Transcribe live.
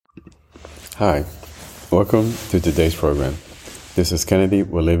Hi, welcome to today's program. This is Kennedy.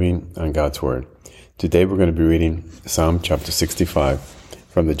 We're living on God's Word. Today we're going to be reading Psalm chapter 65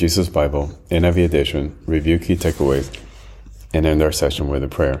 from the Jesus Bible, NIV edition, review key takeaways, and end our session with a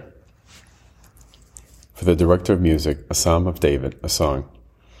prayer. For the director of music, a Psalm of David, a song.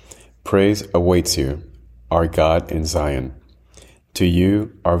 Praise awaits you, our God in Zion. To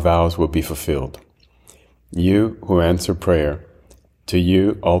you our vows will be fulfilled. You who answer prayer, to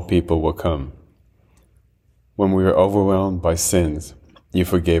you all people will come. When we were overwhelmed by sins, you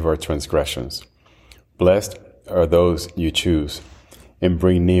forgave our transgressions. Blessed are those you choose and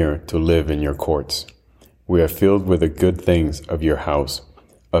bring near to live in your courts. We are filled with the good things of your house,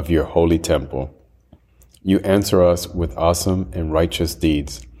 of your holy temple. You answer us with awesome and righteous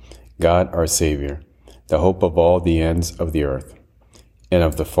deeds, God our Savior, the hope of all the ends of the earth and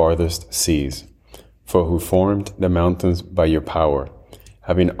of the farthest seas. For who formed the mountains by your power,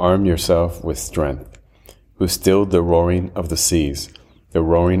 having armed yourself with strength, who stilled the roaring of the seas, the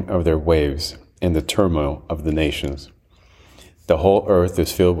roaring of their waves, and the turmoil of the nations. The whole earth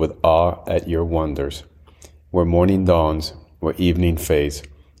is filled with awe at your wonders. Where morning dawns, where evening fades,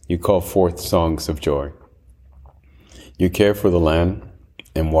 you call forth songs of joy. You care for the land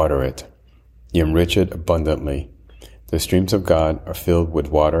and water it. You enrich it abundantly. The streams of God are filled with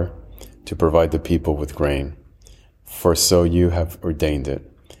water to provide the people with grain. For so you have ordained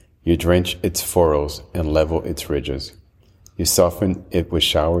it. You drench its furrows and level its ridges. You soften it with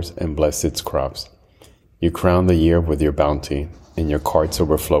showers and bless its crops. You crown the year with your bounty, and your carts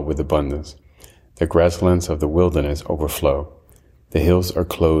overflow with abundance. The grasslands of the wilderness overflow. The hills are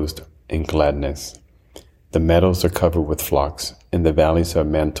clothed in gladness. The meadows are covered with flocks, and the valleys are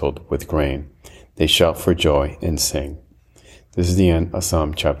mantled with grain. They shout for joy and sing. This is the end of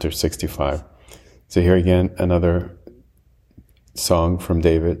Psalm chapter 65. So here again, another song from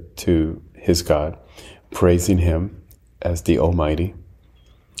David to his God, praising him as the Almighty,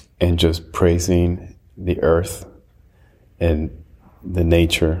 and just praising the earth and the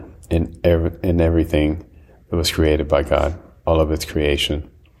nature and everything that was created by God, all of its creation.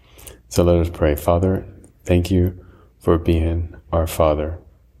 So let us pray. Father, thank you for being our Father,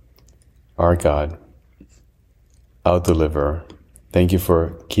 our God, our deliverer. Thank you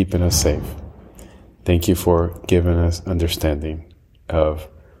for keeping us safe. Thank you for giving us understanding of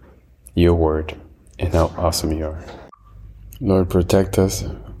your word and how awesome you are. Lord, protect us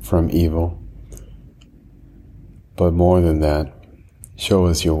from evil. But more than that, show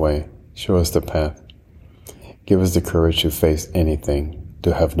us your way. Show us the path. Give us the courage to face anything,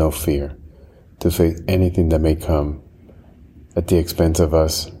 to have no fear, to face anything that may come at the expense of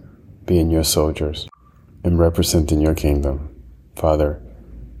us being your soldiers and representing your kingdom. Father,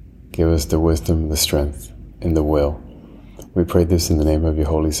 give us the wisdom, the strength, and the will. We pray this in the name of your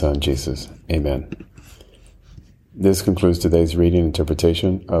Holy Son, Jesus. Amen. This concludes today's reading and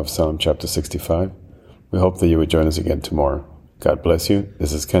interpretation of Psalm chapter 65. We hope that you would join us again tomorrow. God bless you.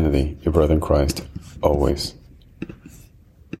 This is Kennedy, your brother in Christ, always.